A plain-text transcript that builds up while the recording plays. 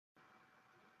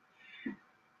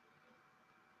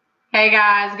Hey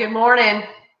guys, good morning.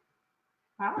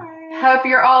 Hi. Hope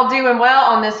you're all doing well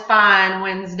on this fine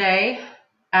Wednesday.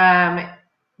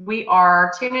 We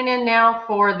are tuning in now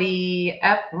for the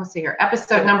let's see here,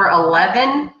 episode number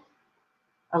 11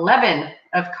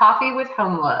 of Coffee with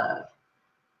Homeleove.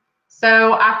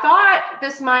 So I thought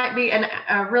this might be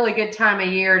a really good time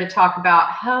of year to talk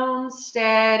about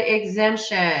Homestead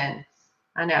Exemption.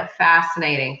 I know,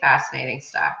 fascinating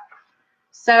stuff.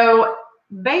 So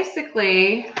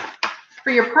basically, for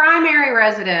your primary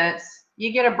residence,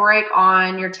 you get a break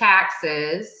on your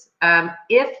taxes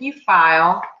if you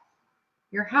file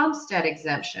your homestead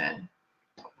exemption.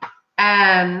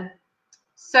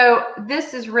 So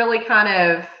this is really kind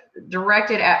of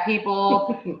directed at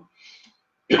people.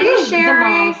 Hey,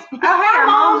 Sherry. Oh, hey,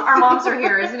 our moms are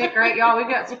here. Isn't it great, y'all? We've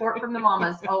got support from the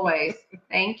mamas always.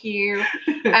 Thank you.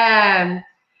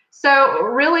 So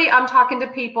really, I'm talking to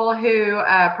people who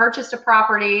purchased a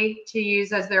property to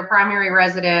use as their primary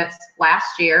residence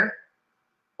last year,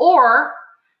 or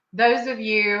those of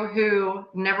you who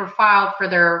never filed for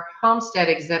their homestead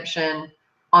exemption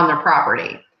on their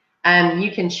property.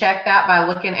 You can check that by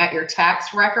looking at your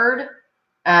tax record.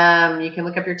 You can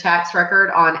look up your tax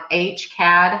record on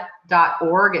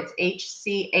hcad.org. It's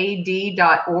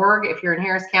hcad.org if you're in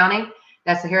Harris County.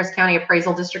 That's the Harris County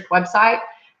Appraisal District website.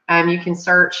 You can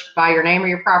search by your name or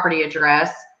your property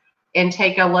address and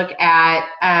take a look at,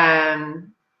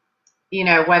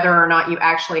 whether or not you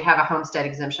actually have a homestead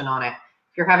exemption on it.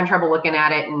 If you're having trouble looking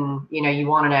at it and, you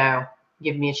want to know,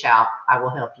 give me a shout. I will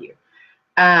help you.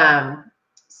 And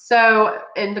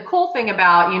the cool thing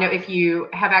about, if you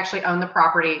have actually owned the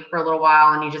property for a little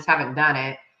while and you just haven't done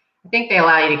it, I think they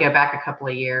allow you to go back a couple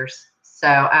of years. So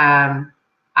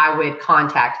I would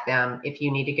contact them if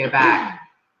you need to go back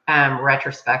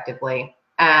retrospectively.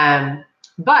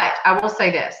 But I will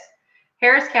say this,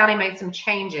 Harris County made some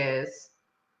changes.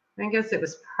 I guess it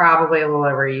was probably a little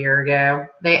over a year ago.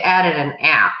 They added an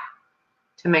app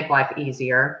to make life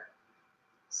easier.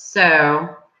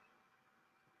 So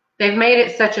they've made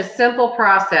it such a simple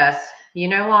process. You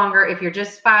no longer, if you're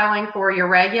just filing for your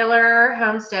regular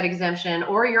homestead exemption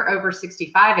or your over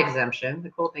 65 exemption,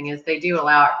 the cool thing is they do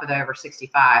allow it for the over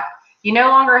 65. You no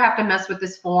longer have to mess with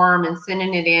this form and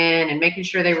sending it in and making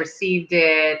sure they received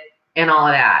it and all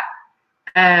of that.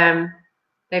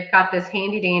 They've got this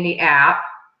handy dandy app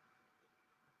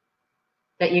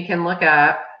that you can look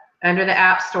up under the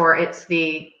App Store.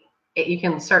 You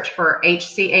can search for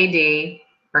HCAD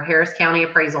or Harris County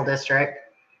Appraisal District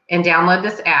and download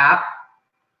this app,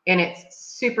 and it's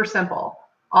super simple.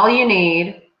 All you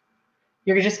need,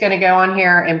 you're just going to go on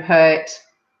here and put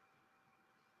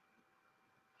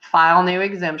file new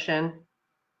exemption.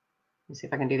 Let me see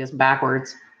if I can do this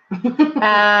backwards.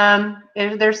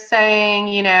 They're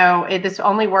saying, this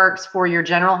only works for your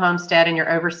general homestead and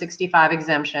your over 65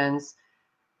 exemptions.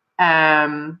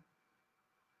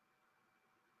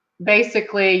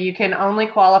 Basically, you can only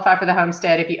qualify for the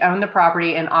homestead if you own the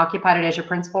property and occupied it as your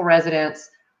principal residence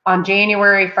on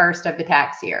January 1st of the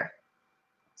tax year.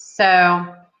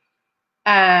 So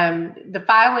the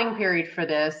filing period for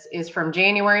this is from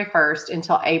January 1st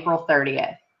until April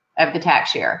 30th of the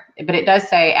tax year. But it does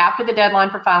say after the deadline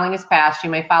for filing is passed, you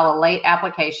may file a late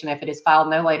application if it is filed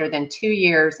no later than 2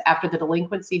 years after the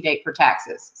delinquency date for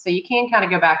taxes. So you can kind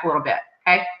of go back a little bit,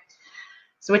 okay?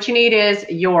 So what you need is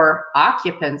your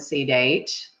occupancy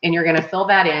date, and you're going to fill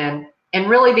that in. And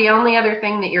really the only other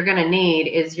thing that you're going to need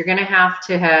is you're going to have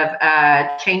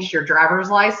changed your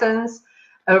driver's license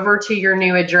over to your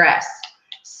new address.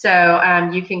 So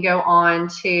you can go on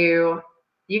to,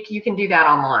 you can do that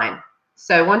online.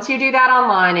 So once you do that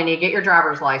online and you get your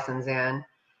driver's license in,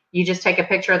 you just take a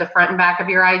picture of the front and back of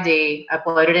your ID,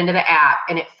 upload it into the app,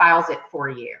 and it files it for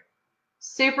you.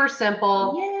 Super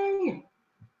simple. Yay.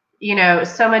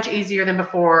 So much easier than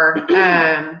before.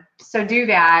 So do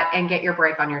that and get your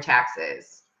break on your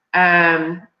taxes.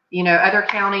 Other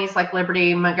counties like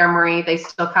Liberty, Montgomery, they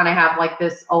still kind of have like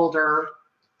this older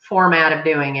format of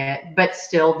doing it, but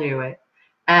still do it.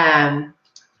 And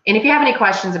if you have any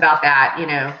questions about that,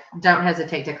 don't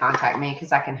hesitate to contact me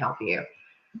because I can help you.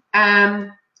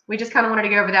 We just kind of wanted to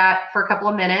go over that for a couple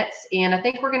of minutes. And I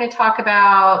think we're going to talk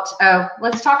about,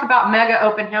 let's talk about Mega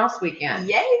Open House Weekend.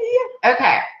 Yay.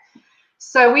 Okay.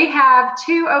 So we have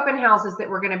 2 open houses that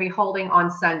we're going to be holding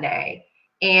on Sunday.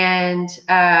 And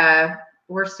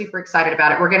we're super excited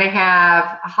about it. We're going to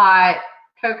have hot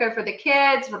cocoa for the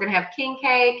kids. We're going to have king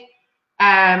cake.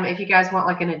 If you guys want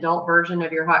like an adult version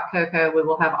of your hot cocoa, we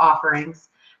will have offerings.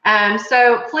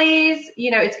 So please,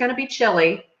 it's going to be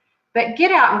chilly, but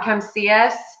get out and come see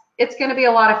us. It's going to be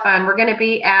a lot of fun. We're going to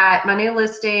be at my new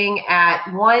listing at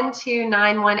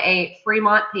 12918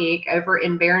 Fremont Peak over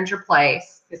in Behringer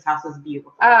Place. This house is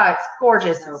beautiful. Oh, it's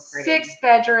gorgeous. So pretty. 6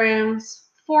 bedrooms,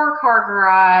 4-car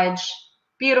garage,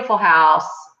 beautiful house.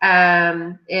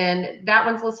 And that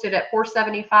one's listed at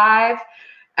 $475.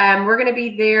 We're going to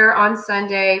be there on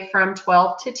Sunday from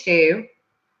 12 to 2.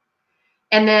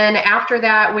 And then after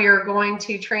that, we are going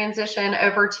to transition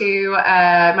over to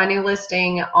my new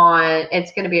listing on,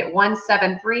 it's going to be at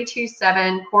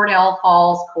 17327 Cordell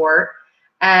Falls Court.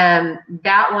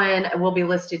 That one will be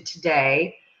listed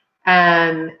today.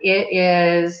 It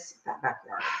is,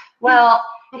 well,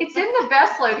 it's in the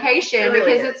best location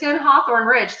because it's in Hawthorne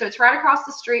Ridge. So it's right across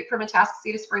the street from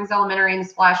Atascocita Springs Elementary and the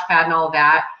splash pad and all of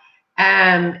that.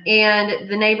 And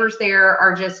the neighbors there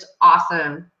are just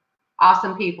awesome,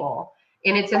 awesome people.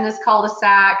 And it's in this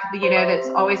cul-de-sac, that's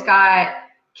always got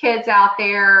kids out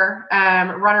there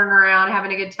running around,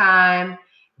 having a good time.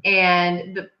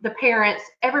 And the parents,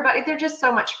 everybody, they're just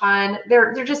so much fun.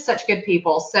 They're just such good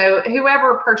people. So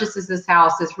whoever purchases this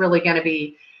house is really going to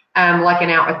be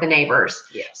lucking out with the neighbors.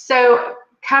 Yeah. So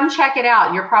come check it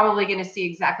out. You're probably going to see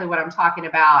exactly what I'm talking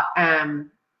about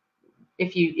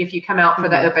if you come out for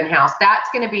the open house.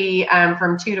 That's going to be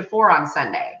from 2 to 4 on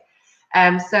Sunday.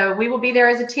 So we will be there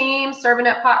as a team, serving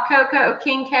up hot cocoa,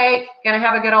 king cake, gonna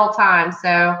have a good old time.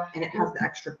 So, and it has the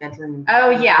extra bedroom. Oh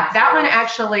yeah, that one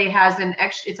actually has an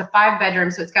extra. It's a 5-bedroom,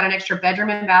 so it's got an extra bedroom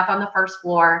and bath on the first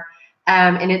floor,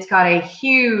 and it's got a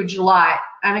huge lot.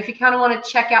 If you kind of want to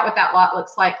check out what that lot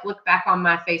looks like, look back on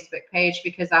my Facebook page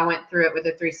because I went through it with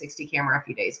a 360 camera a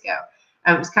few days ago.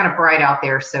 It was kind of bright out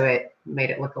there, so it made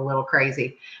it look a little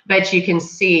crazy, but you can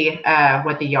see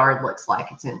what the yard looks like.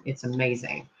 It's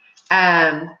amazing.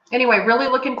 Anyway, really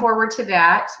looking forward to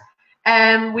that.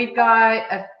 We've got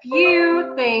a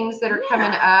few things that are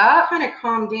coming up. Kind of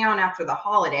calmed down after the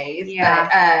holidays.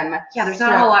 Yeah. But, there's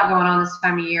not a whole lot going on this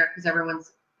time of year because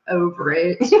everyone's over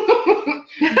it. But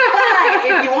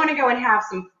if you want to go and have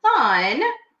some fun,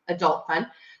 adult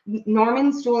fun,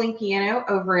 Norman's Dueling Piano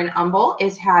over in Humble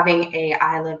is having a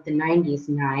I Love the 90s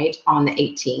night on the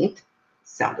 18th.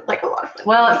 Sounded like a lot of fun.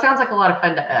 Well, it sounds like a lot of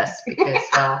fun to us because,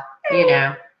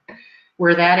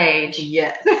 we're that age.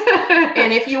 Yes.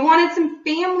 And if you wanted some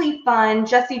family fun,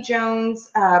 Jesse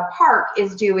Jones Park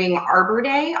is doing Arbor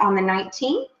Day on the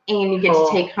 19th, and you get to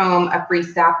take home a free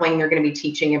sapling. They're going to be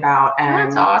teaching about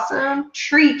that's awesome.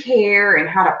 Tree care and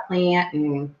how to plant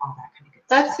and all that kind of good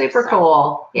stuff. That's super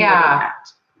cool. Yeah.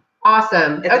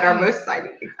 Awesome. It's our most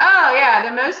exciting news. Oh, yeah.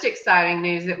 The most exciting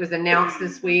news that was announced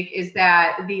this week is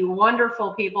that the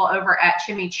wonderful people over at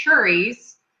Chimichurri's,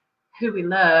 who we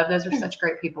love, those are such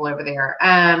great people over there,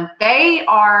 they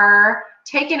are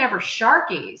taking over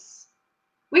Sharky's.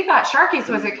 We thought Sharky's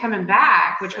wasn't coming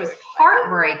back, which was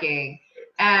heartbreaking.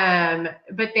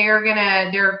 But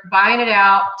they're buying it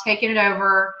out, taking it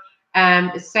over.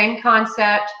 Same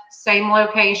concept, same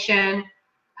location,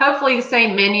 hopefully the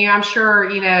same menu. I'm sure,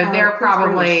 they're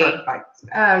probably, oh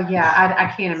yeah,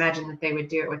 I can't imagine that they would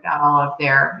do it without all of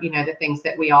their, the things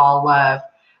that we all love.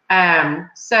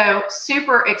 So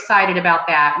super excited about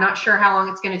that. Not sure how long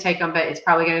it's going to take them, but it's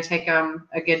probably going to take them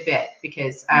a good bit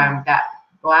because, that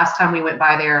the last time we went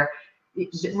by there,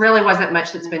 it really wasn't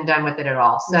much that's been done with it at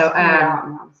all. So,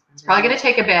 it's probably going to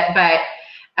take a bit, but,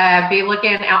 be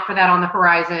looking out for that on the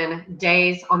horizon.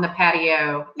 Days on the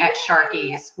patio at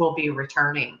Sharky's will be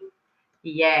returning.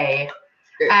 Yay.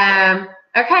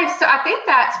 Okay, so I think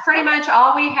that's pretty much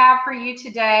all we have for you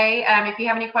today. If you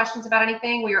have any questions about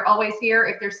anything, we are always here.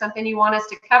 If there's something you want us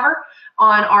to cover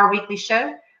on our weekly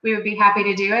show, we would be happy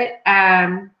to do it.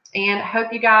 And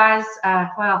hope you guys,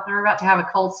 we're about to have a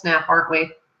cold snap, aren't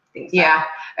we? Yeah.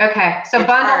 Okay, so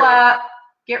bundle up.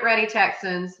 Get ready,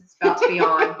 Texans. It's about to be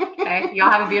on. Okay, y'all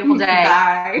have a beautiful day.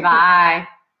 Bye. Bye.